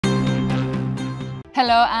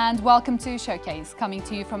Hello and welcome to Showcase, coming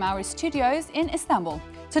to you from our studios in Istanbul.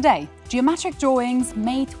 Today, geometric drawings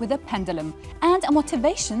made with a pendulum and a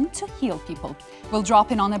motivation to heal people. We'll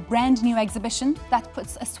drop in on a brand new exhibition that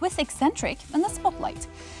puts a Swiss eccentric in the spotlight.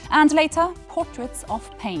 And later, portraits of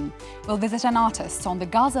pain. We'll visit an artist on the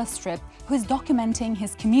Gaza Strip who is documenting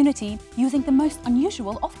his community using the most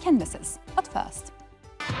unusual of canvases. But first,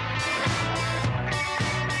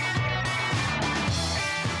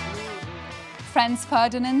 Franz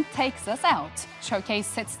Ferdinand takes us out. Showcase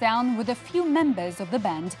sits down with a few members of the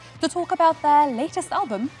band to talk about their latest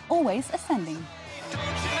album, Always Ascending.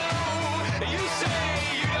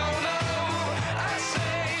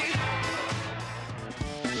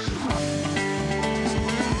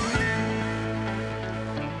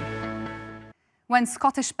 When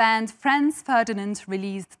Scottish band Franz Ferdinand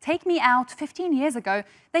released Take Me Out 15 years ago,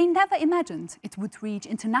 they never imagined it would reach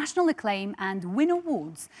international acclaim and win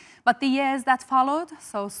awards. But the years that followed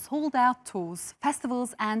saw sold-out tours,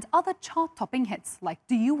 festivals and other chart-topping hits like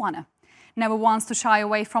Do You Wanna? Never wants to shy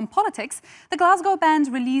away from politics, the Glasgow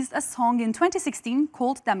band released a song in 2016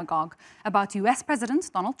 called Demagogue about US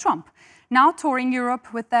President Donald Trump. Now touring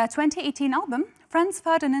Europe with their 2018 album, Franz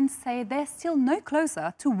Ferdinand say they're still no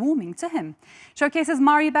closer to warming to him. Showcase's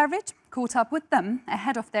Mari Beveridge caught up with them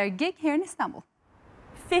ahead of their gig here in Istanbul.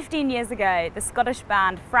 15 years ago, the Scottish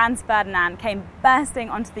band Franz Ferdinand came bursting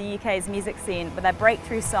onto the UK's music scene with their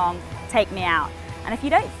breakthrough song, Take Me Out. And if you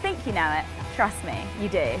don't think you know it, trust me, you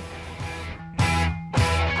do.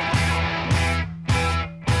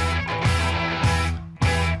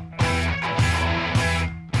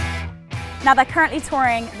 Now they're currently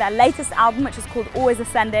touring their latest album, which is called Always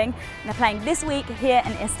Ascending, and they're playing this week here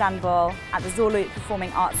in Istanbul at the Zorlu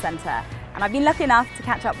Performing Arts Centre. And I've been lucky enough to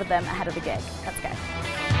catch up with them ahead of the gig. Let's go.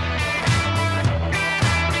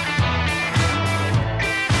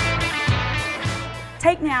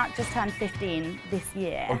 Take Me Out just turned 15 this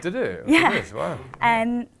year. Oh, did it? Yeah. It is, wow.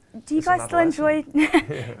 Do you guys still enjoy?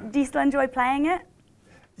 Do you still enjoy playing it?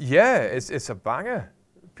 Yeah, it's a banger.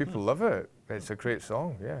 People love it. It's a great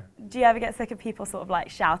song, yeah. Do you ever get sick of people sort of like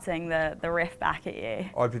shouting the riff back at you?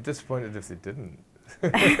 I'd be disappointed if they didn't.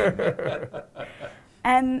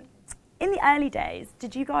 In the early days,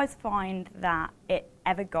 did you guys find that it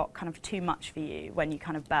ever got kind of too much for you when you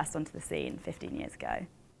kind of burst onto the scene 15 years ago?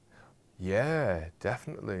 Yeah,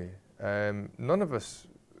 definitely. None of us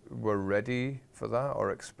were ready for that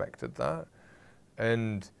or expected that.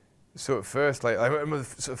 And so at first, like, I remember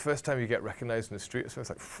the first time you get recognised in the street, so it's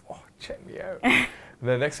like, oh, check me out. And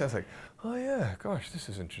then the next time it's like, oh yeah, gosh, this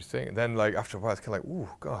is interesting. And then like after a while, it's kind of like, oh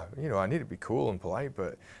God, you know, I need to be cool and polite,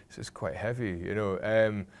 but this is quite heavy, you know.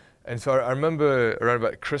 And so I remember around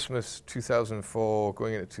about Christmas 2004,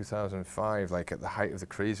 going into 2005, like at the height of the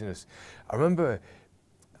craziness, I remember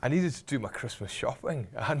I needed to do my Christmas shopping.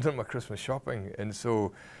 I hadn't done my Christmas shopping. And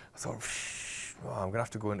so I thought, well, I'm gonna have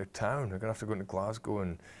to go into town. I'm gonna have to go into Glasgow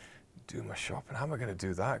and do my shopping. How am I going to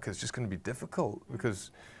do that? Because it's just going to be difficult.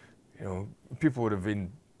 Because, you know, people would have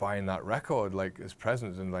been buying that record like as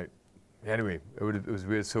presents, and like, anyway, it was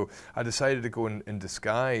weird. So I decided to go in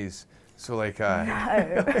disguise. So like, I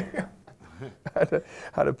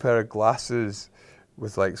had a pair of glasses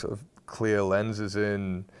with like sort of clear lenses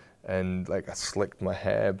in, and like I slicked my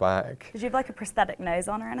hair back. Did you have like a prosthetic nose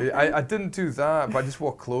on or anything? I didn't do that, but I just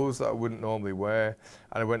wore clothes that I wouldn't normally wear.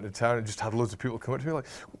 And I went to town and just had loads of people come up to me like,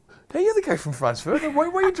 hey, you're the guy from Franz Ferdinand. Why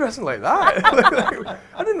are you dressing like that?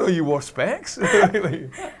 I didn't know you wore specs.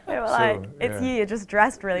 It's you. You're just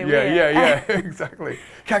dressed really weird. Yeah, exactly.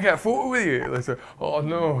 Can I get a photo with you? Like, so, oh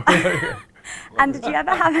no. And did you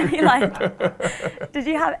ever have any like?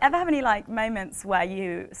 Ever have any like moments where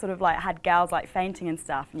you sort of like had girls like fainting and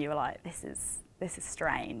stuff, and you were like, this is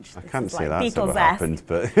strange. I can't say like that's ever happened,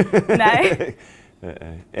 but no.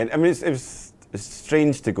 And I mean, it's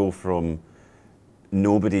strange to go from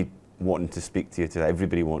nobody wanting to speak to you to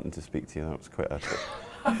everybody wanting to speak to you. That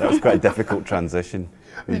was quite a difficult transition.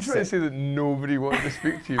 Are you trying to say that nobody wanted to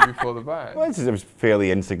speak to you before the band? Well, I was fairly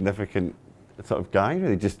insignificant sort of guy,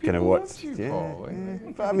 really, just kind of watched.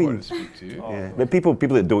 But I mean, speak to you. Yeah. But people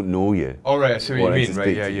that don't know you. Oh right, I see what you mean,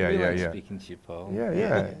 right? Yeah. Speaking to you, Paul.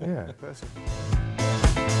 Yeah.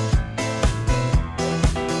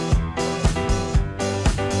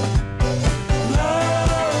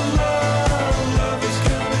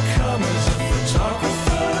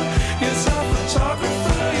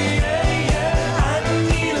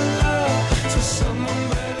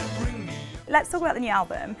 Let's talk about the new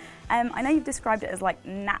album. I know you've described it as like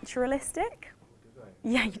naturalistic.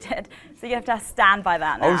 Yeah, you did. So you have to stand by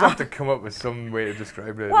that now. I always have to come up with some way to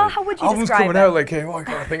describe it. Well, like, how would you album's describe coming it? out, like, hey, oh, I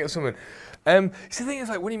gotta think of something. See, the thing is,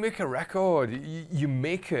 like, when you make a record, you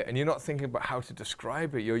make it, and you're not thinking about how to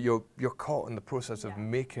describe it. You're caught in the process of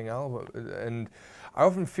making album. And I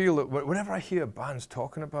often feel that whenever I hear bands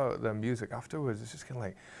talking about their music afterwards, it's just kind of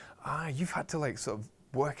like, you've had to like sort of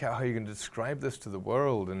work out how you're going to describe this to the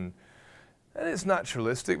world, and it's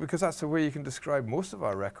naturalistic because that's the way you can describe most of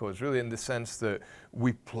our records, really, in the sense that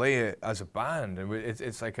we play it as a band, and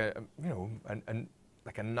it's like a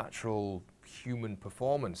like a natural human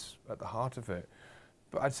performance at the heart of it.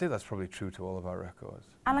 But I'd say that's probably true to all of our records.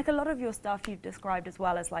 And like a lot of your stuff you've described as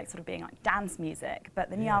well as like sort of being like dance music, but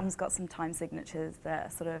the new album's got some time signatures that are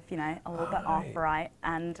sort of, you know, a little bit off, right?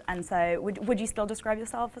 And so would you still describe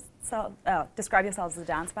yourself yourselves as a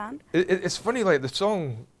dance band? It's funny, like the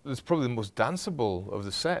song that's probably the most danceable of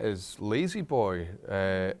the set is Lazy Boy,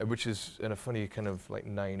 which is in a funny kind of like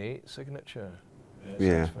 9/8 signature.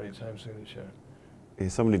 Yeah. Funny time signature. Yeah,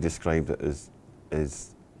 somebody described it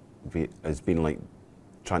as being like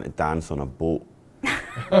trying to dance on a boat.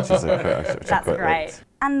 Which is That's great.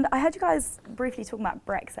 And I heard you guys briefly talking about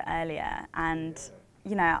Brexit earlier, and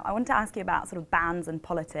you know, I wanted to ask you about sort of bands and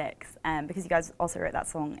politics, because you guys also wrote that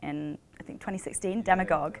song in, I think, 2016,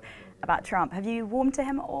 Demagogue, about Trump. Have you warmed to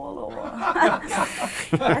him at all, or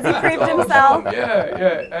has he proved himself?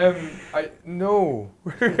 No.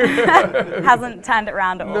 Hasn't turned it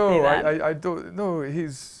around at all? No, I don't. No,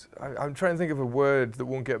 I'm trying to think of a word that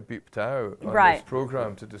won't get beeped out on this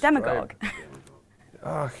program to describe. Demagogue.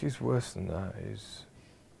 He's worse than that. He's,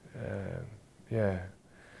 yeah.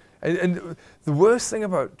 And the worst thing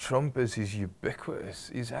about Trump is he's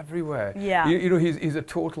ubiquitous. He's everywhere. Yeah. You know, he's a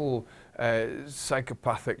total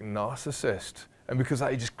psychopathic narcissist, and because of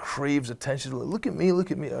that, he just craves attention. Like, look at me,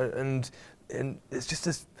 and it's just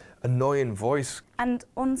this annoying voice. And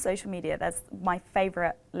on social media, there's my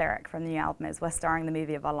favourite lyric from the new album is, "We're starring the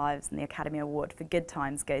movie of our lives, and the Academy Award for Good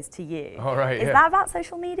Times goes to you." All right. Is that about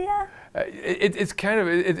social media? It's kind of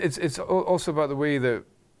it's also about the way that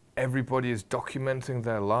everybody is documenting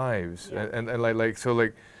their lives, and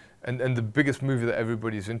the biggest movie that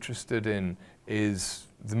everybody's interested in is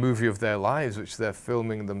the movie of their lives, which they're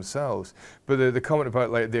filming themselves. But the comment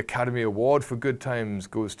about like the Academy Award for Good Times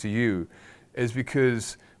goes to you is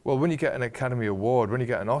because, well, when you get an Academy Award, when you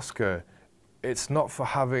get an Oscar, it's not for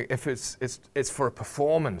having, it's for a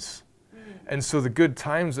performance. And so the good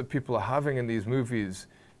times that people are having in these movies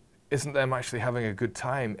isn't them actually having a good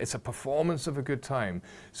time, it's a performance of a good time.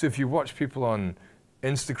 So if you watch people on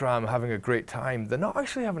Instagram having a great time, they're not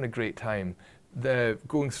actually having a great time. They're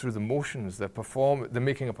going through the motions, they're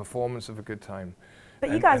making a performance of a good time.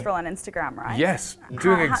 But you guys are on Instagram, right? Yes,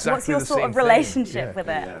 doing exactly the same thing. What's your sort of relationship with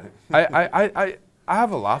it? I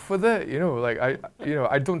have a laugh with it, you know, like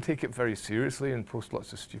I don't take it very seriously and post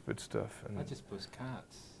lots of stupid stuff. And I just post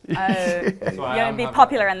cats. Oh, you're going to be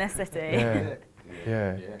popular in this city.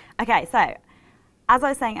 Yeah. Okay, so as I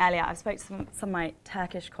was saying earlier, I've spoken to some of my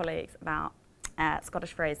Turkish colleagues about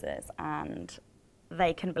Scottish phrases, and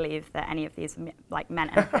they couldn't believe that any of these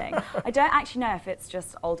meant anything. I don't actually know if it's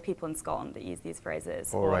just old people in Scotland that use these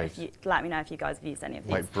phrases, or if you, let me know if you guys have used any of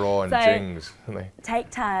these. Like bra and jings. Take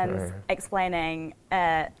turns explaining.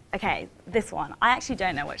 Okay, this one. I actually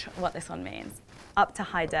don't know what this one means. Up to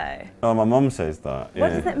high dough. Oh, my mum says that. What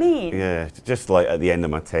does it mean? Yeah, just like at the end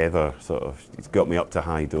of my tether, sort of. It's got me up to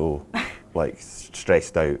high dough, like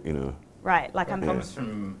stressed out, you know. Right, like it comes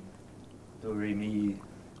from do re mi.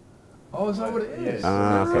 Oh, is that what it is?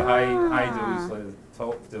 Okay. High dough is like the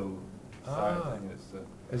top dough.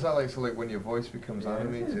 Is that like when your voice becomes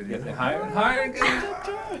animated? Yeah, higher and higher.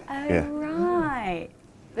 Oh, right.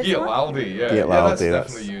 Gielaldi, that's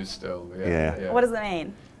definitely used still. Yeah. What does it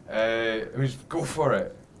mean? I mean, just go for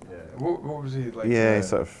it. Yeah. What was he like? Yeah,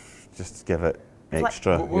 sort of just give it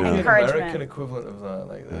extra. What would be the American equivalent of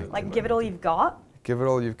that? Like give it all you've got? Give it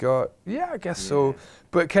all you've got. Yeah, I guess so.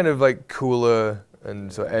 But kind of like cooler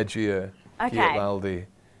and sort of edgier. Okay. Gielaldi.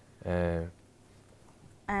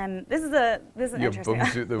 This is an interesting. Your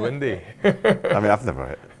bums out the windy. I mean, I've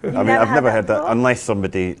never heard that unless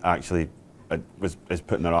somebody actually is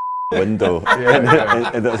putting their window,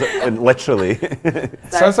 and literally.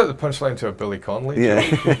 Sounds like the punchline to a Billy Connolly. Yeah.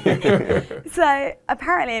 So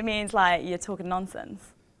apparently it means like you're talking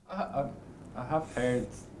nonsense. I have heard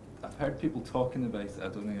I've heard people talking about it. I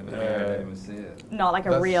don't think I've ever heard anyone say it. Not like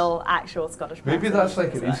a real, actual Scottish person. Maybe that's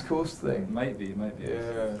like an is East Coast thing. Might be.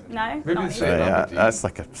 Yeah. No? Maybe Not the even. same. Yeah, that's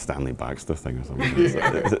like a Stanley Baxter thing or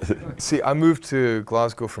something. See, I moved to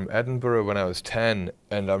Glasgow from Edinburgh when I was 10,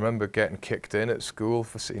 and I remember getting kicked in at school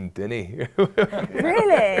for saying Dinny.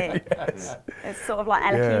 Really? Yes. It's sort of like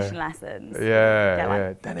elocution lessons. Yeah, like,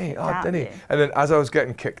 yeah. Dinny, oh, down Dinny. you. And then as I was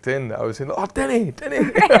getting kicked in, I was saying, oh, Dinny,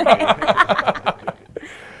 Dinny.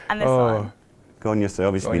 And this one. Go on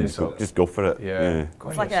yourself, just Go on means yourself. just go for it. Yeah.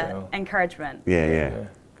 It's like an encouragement. Yeah. Yeah.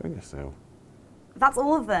 Go on yourself. That's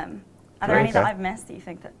all of them. Are there any that I've missed that you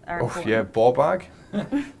think that are Oh, important? yeah, ball bag.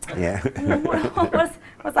 Yeah.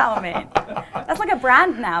 What's that one mean? That's like a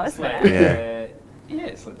brand now, isn't it? Yeah,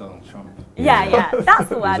 it's like Donald Trump. Yeah. That's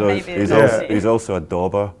the word, maybe. He's also a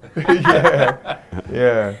dauber.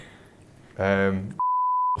 Yeah.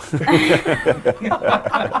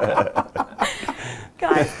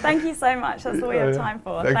 Guys, thank you so much. That's all we have time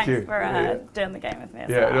for. Thank Thanks you. for doing the game with me as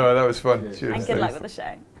Yeah, well. no, that was fun. Yeah. Cheers. And good luck thanks. with the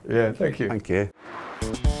show. Yeah, thank you. Thank you.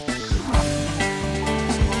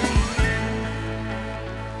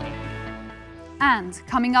 And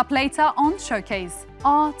coming up later on Showcase,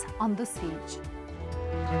 Art Under Siege.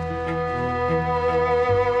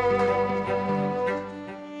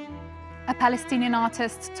 A Palestinian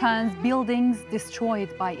artist turns buildings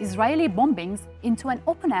destroyed by Israeli bombings into an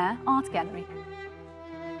open-air art gallery.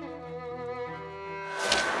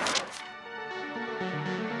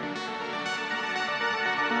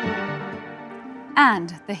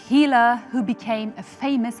 And the healer who became a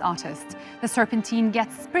famous artist. The Serpentine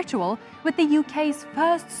gets spiritual with the UK's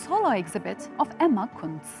first solo exhibit of Emma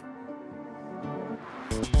Kunz.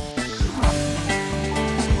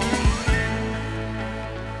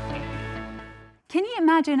 Can you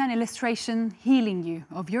imagine an illustration healing you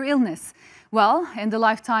of your illness? Well, in the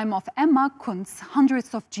lifetime of Emma Kunz,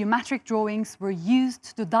 hundreds of geometric drawings were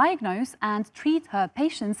used to diagnose and treat her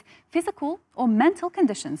patients' physical or mental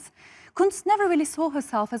conditions. Kunz never really saw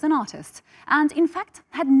herself as an artist and, in fact,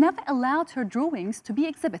 had never allowed her drawings to be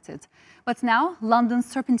exhibited. But now, London's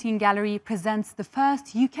Serpentine Gallery presents the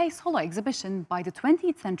first UK solo exhibition by the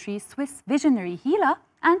 20th century Swiss visionary healer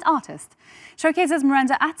and artist. Showcase's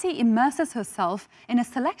Miranda Atty immerses herself in a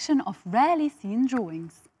selection of rarely seen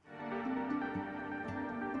drawings.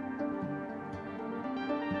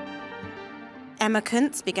 Emma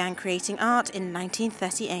Kunz began creating art in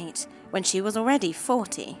 1938, when she was already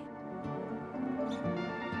 40.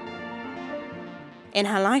 In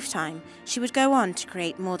her lifetime, she would go on to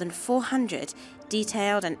create more than 400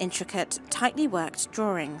 detailed and intricate, tightly worked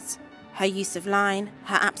drawings. Her use of line,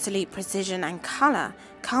 her absolute precision and colour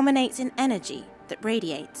culminates in energy that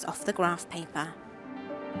radiates off the graph paper.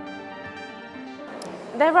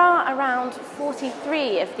 There are around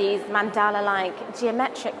 43 of these mandala-like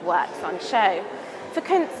geometric works on show. For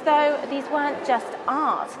Kunz, though, these weren't just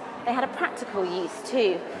art, they had a practical use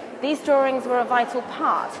too. These drawings were a vital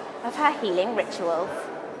part of her healing rituals.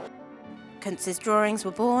 Kunz's drawings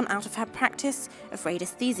were born out of her practice of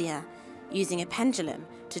radiesthesia, using a pendulum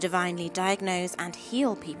to divinely diagnose and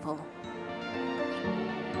heal people.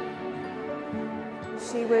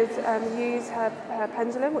 She would use her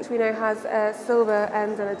pendulum, which we know has a silver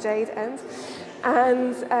end and a jade end,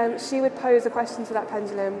 and she would pose a question to that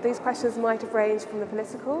pendulum. These questions might have ranged from the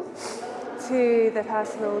political to the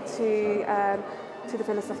personal to the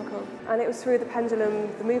philosophical. And it was through the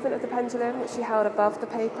pendulum, the movement of the pendulum, which she held above the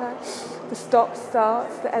paper, the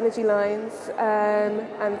stop-starts, the energy lines, and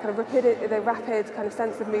kind of the rapid kind of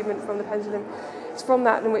sense of movement from the pendulum. It's from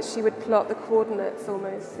that in which she would plot the coordinates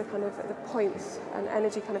almost, the kind of the points and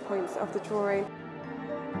energy kind of points of the drawing.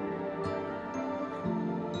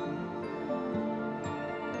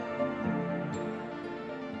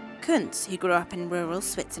 Kunz, who grew up in rural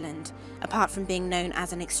Switzerland, apart from being known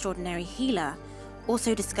as an extraordinary healer,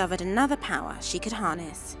 also discovered another power she could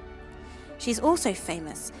harness. She's also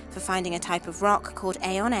famous for finding a type of rock called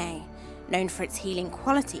Aeon A, known for its healing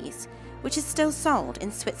qualities, which is still sold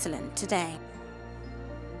in Switzerland today.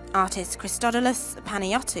 Artist Christodoulos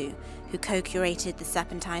Panayiotou, who co-curated the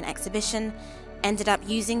Serpentine exhibition, ended up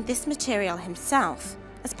using this material himself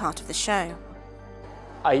as part of the show.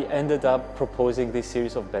 I ended up proposing this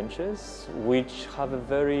series of benches, which have a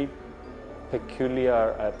very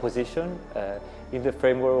peculiar position. In the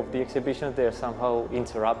framework of the exhibition, they are somehow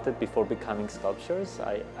interrupted before becoming sculptures.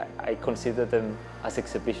 I consider them as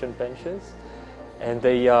exhibition benches, and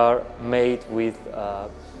they are made with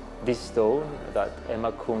this stone that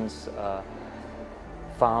Emma Kunz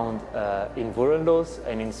found in Wurenlos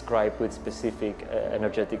and inscribed with specific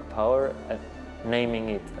energetic power, naming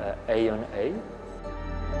it Aeon A.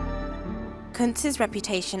 Kunz's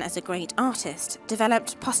reputation as a great artist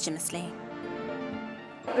developed posthumously.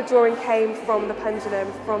 The drawing came from the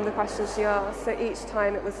pendulum, from the questions she asked, so each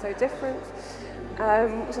time it was so different,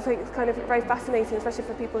 which I think is kind of very fascinating, especially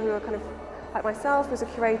for people who are kind of like myself, who's a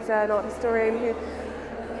curator, an art historian, who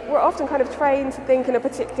we're often kind of trained to think in a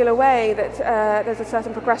particular way, that there's a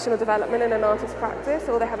certain progression or development in an artist's practice,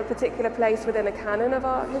 or they have a particular place within a canon of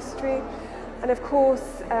art history. And of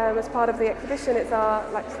course, as part of the exhibition, it's our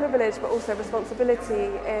privilege, but also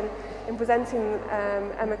responsibility in presenting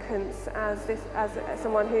Emma Kunz as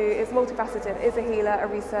someone who is multifaceted, is a healer, a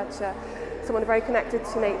researcher, someone very connected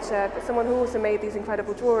to nature, but someone who also made these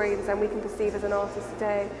incredible drawings and we can perceive as an artist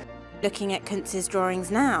today. Looking at Kunz's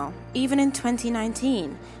drawings now, even in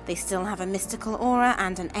 2019, they still have a mystical aura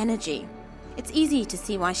and an energy. It's easy to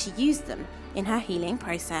see why she used them in her healing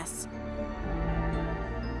process.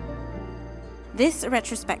 This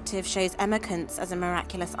retrospective shows Emma Kunz as a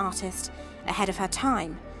miraculous artist, ahead of her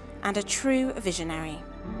time, and a true visionary.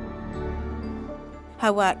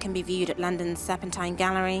 Her work can be viewed at London's Serpentine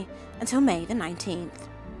Gallery until May the 19th.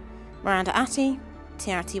 Miranda Atty,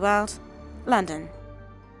 TRT World, London.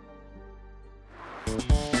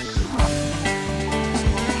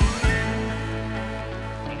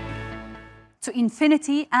 To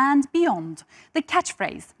infinity and beyond. The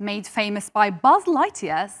catchphrase, made famous by Buzz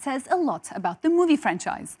Lightyear, says a lot about the movie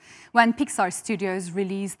franchise. When Pixar Studios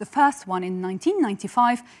released the first one in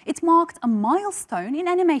 1995, it marked a milestone in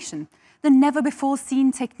animation. The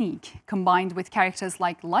never-before-seen technique, combined with characters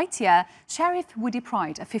like Lightyear, Sheriff Woody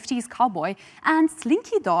Pride, a 50s cowboy, and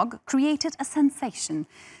Slinky Dog, created a sensation.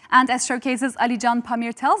 And as Showcase's Alican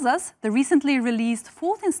Pamir tells us, the recently released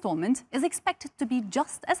fourth installment is expected to be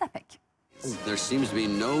just as epic. There seems to be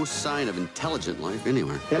no sign of intelligent life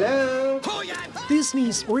anywhere. Hello?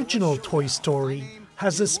 Disney's original Toy Story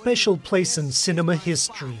has a special place in cinema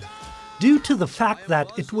history due to the fact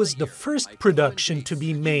that it was the first production to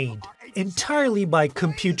be made entirely by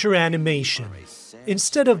computer animation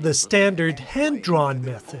instead of the standard hand-drawn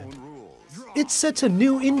method. It set a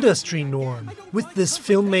new industry norm with this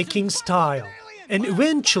filmmaking style, and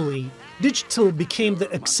eventually digital became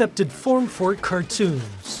the accepted form for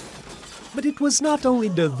cartoons. But it was not only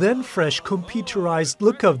the then-fresh computerized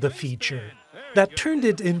look of the feature that turned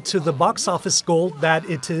it into the box office gold that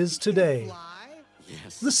it is today.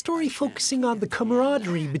 The story, focusing on the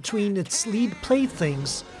camaraderie between its lead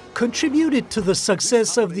playthings, contributed to the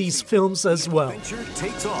success of these films as well.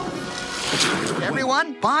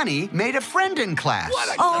 Everyone, Bonnie made a friend in class.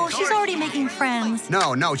 Oh, she's already making friends.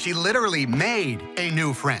 No, she literally made a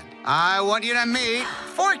new friend. I want you to meet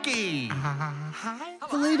Forky.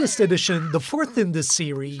 The latest edition, the fourth in the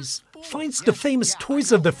series, finds the famous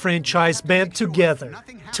toys of the franchise band together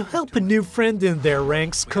to help a new friend in their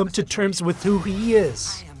ranks come to terms with who he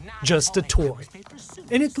is. Just a toy.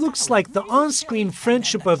 And it looks like the on-screen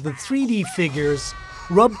friendship of the 3D figures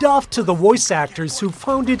rubbed off to the voice actors who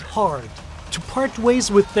found it hard to part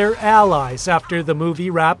ways with their allies after the movie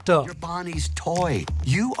wrapped up. You're Bonnie's toy.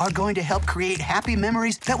 You are going to help create happy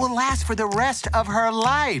memories that will last for the rest of her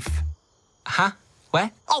life. Huh?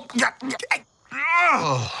 What? Oh, yeah.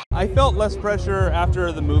 I felt less pressure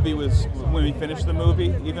after the movie when we finished the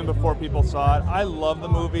movie, even before people saw it. I love the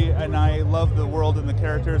movie and I love the world and the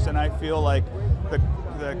characters, and I feel like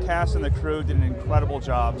the cast and the crew did an incredible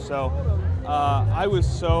job. So I was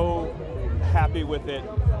so happy with it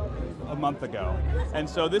a month ago. And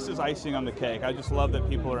so this is icing on the cake. I just love that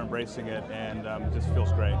people are embracing it, and it just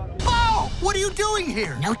feels great. Oh, what are you doing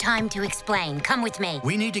here? No time to explain. Come with me.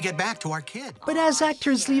 We need to get back to our kid. But as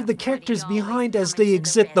actors leave the characters behind as they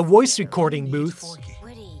exit the voice recording booths,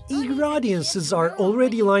 eager audiences are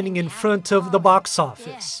already lining in front of the box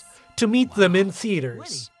office to meet them in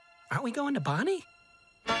theaters. Aren't we going to Bonnie?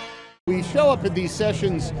 We show up at these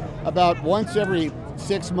sessions about once every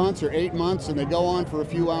 6 months or 8 months, and they go on for a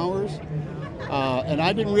few hours. And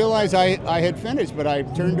I didn't realize I had finished, but I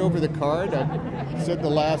turned over the card. I said the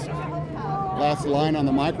last line on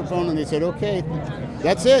the microphone, and they said, "Okay,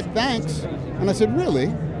 that's it, thanks." And I said, "Really?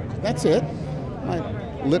 That's it?" My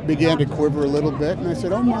lip began to quiver a little bit, and I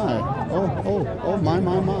said, "Oh my, oh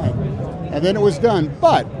my. And then it was done,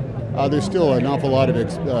 but there's still an awful lot of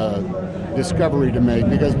discovery to make,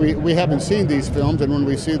 because we haven't seen these films, and when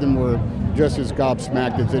we see them, we're just as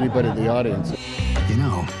gobsmacked as anybody in the audience. You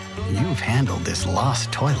know, you've handled this lost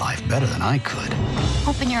toy life better than I could.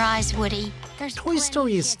 Open your eyes, Woody. Toy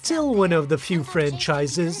Story is still one of the few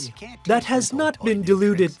franchises that has not been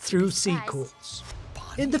diluted through sequels.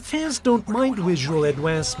 And the fans don't mind visual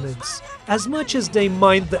advancements as much as they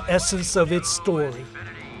mind the essence of its story.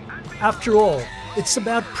 After all, it's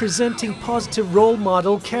about presenting positive role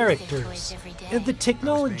model characters and the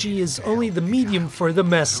technology is only the medium for the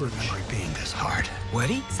message. Being this hard.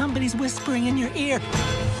 Woody, somebody's whispering in your ear.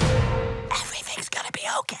 Everything's gonna be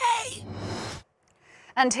okay.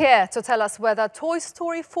 And here to tell us whether Toy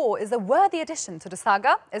Story 4 is a worthy addition to the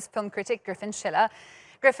saga is film critic Griffin Schiller.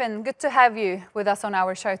 Griffin, good to have you with us on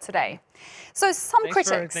our show today. So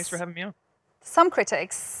Thanks for having me on. Some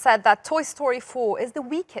critics said that Toy Story 4 is the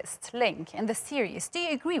weakest link in the series. Do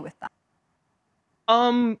you agree with that?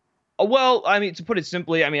 Well, I mean, to put it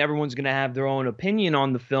simply, I mean, everyone's going to have their own opinion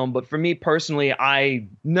on the film, but for me personally, I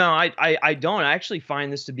don't. I actually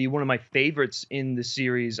find this to be one of my favorites in the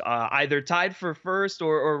series, either tied for first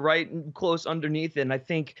or right close underneath it. And I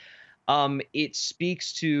think it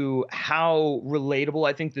speaks to how relatable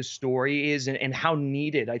I think the story is and how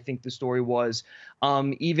needed I think the story was,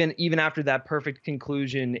 even after that perfect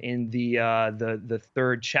conclusion in the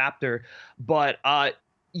third chapter. But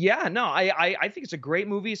yeah, no, I think it's a great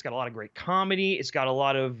movie. It's got a lot of great comedy. It's got a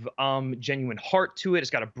lot of genuine heart to it. It's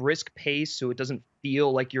got a brisk pace, so it doesn't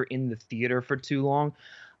feel like you're in the theater for too long.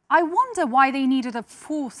 I wonder why they needed a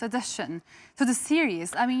fourth edition to the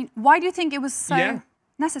series. I mean, why do you think it was so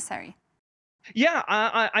necessary? Yeah,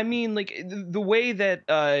 I mean, like the way that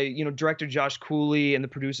director Josh Cooley and the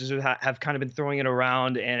producers have kind of been throwing it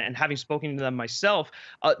around, and having spoken to them myself,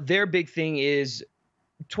 their big thing is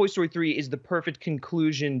Toy Story 3 is the perfect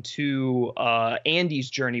conclusion to Andy's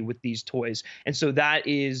journey with these toys, and so that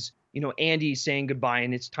is Andy saying goodbye,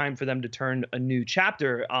 and it's time for them to turn a new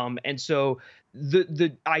chapter. And so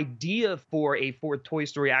the idea for a fourth Toy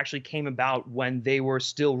Story actually came about when they were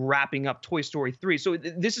still wrapping up Toy Story 3. So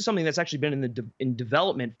this is something that's actually been in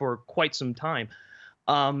development for quite some time.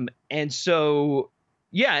 And so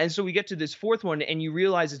we get to this fourth one, and you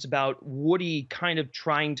realize it's about Woody kind of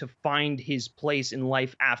trying to find his place in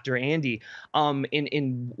life after Andy,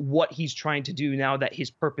 in what he's trying to do now that his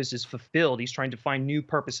purpose is fulfilled. He's trying to find new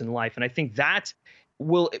purpose in life, and I think that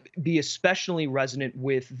will be especially resonant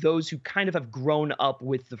with those who kind of have grown up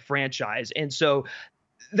with the franchise. And so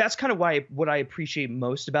that's kind of what I appreciate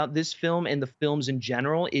most about this film and the films in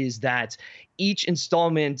general is that each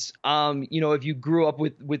installment, if you grew up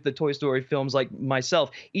with the Toy Story films like myself,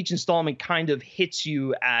 each installment kind of hits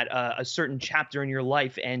you at a certain chapter in your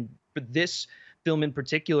life. And for this film in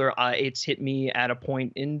particular, it's hit me at a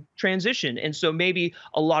point in transition. And so maybe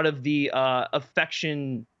a lot of the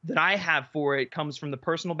affection that I have for it comes from the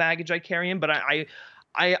personal baggage I carry in, but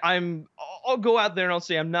I'll go out there and I'll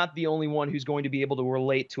say I'm not the only one who's going to be able to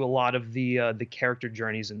relate to a lot of the character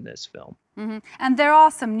journeys in this film. Mm-hmm. And there are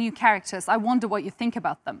some new characters. I wonder what you think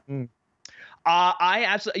about them. I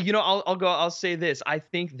absolutely, I'll say this. I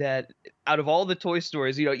think that out of all the Toy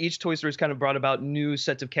Stories, each Toy Story has kind of brought about new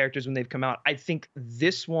sets of characters when they've come out. I think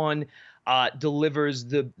this one delivers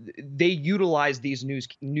they utilize these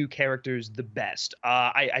new characters the best.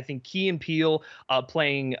 I think Key and Peele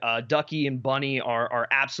playing Ducky and Bunny are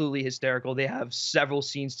absolutely hysterical. They have several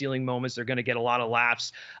scene-stealing moments. They're going to get a lot of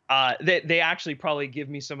laughs. They actually probably give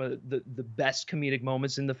me some of the best comedic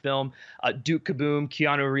moments in the film. Duke Kaboom,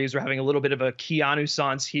 Keanu Reeves, we're having a little bit of a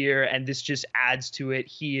Keanu-sance here, and this just adds to it.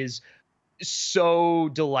 He is so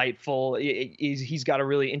delightful. He's got a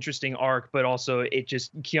really interesting arc, but also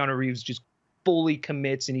Keanu Reeves just fully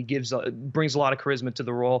commits, and he brings a lot of charisma to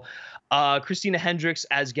the role. Christina Hendricks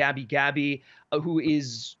as Gabby, who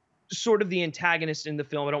is sort of the antagonist in the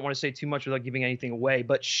film. I don't want to say too much without giving anything away,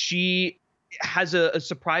 but she has a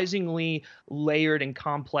surprisingly layered and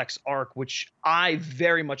complex arc, which I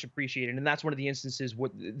very much appreciated. And that's one of the instances where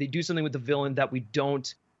they do something with the villain that we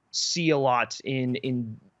don't see a lot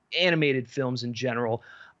in animated films in general.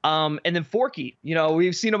 And then Forky,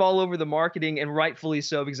 we've seen him all over the marketing, and rightfully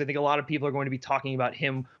so, because I think a lot of people are going to be talking about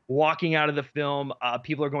him walking out of the film.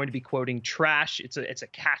 People are going to be quoting trash. It's a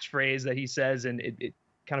catchphrase that he says, and it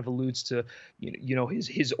kind of alludes to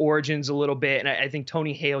his origins a little bit. And I think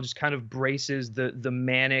Tony Hale just kind of braces the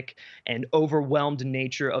manic and overwhelmed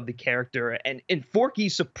nature of the character. And Forky,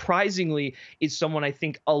 surprisingly, is someone I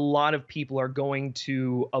think a lot of people are going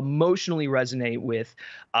to emotionally resonate with,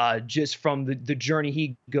 just from the journey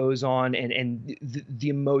he goes on and the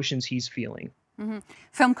emotions he's feeling. Mm-hmm.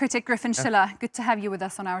 Film critic Griffin Schiller, good to have you with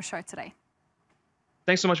us on our show today.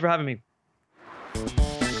 Thanks so much for having me.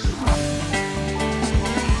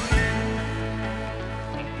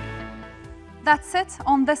 That's it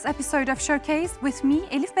on this episode of Showcase with me,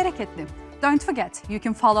 Elif Bereketli. Don't forget, you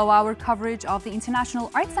can follow our coverage of the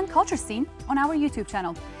international arts and culture scene on our YouTube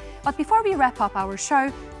channel. But before we wrap up our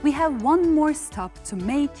show, we have one more stop to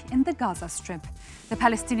make in the Gaza Strip. The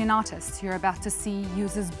Palestinian artist you're about to see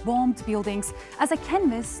uses bombed buildings as a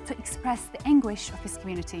canvas to express the anguish of his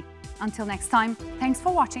community. Until next time, thanks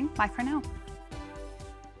for watching. Bye for now.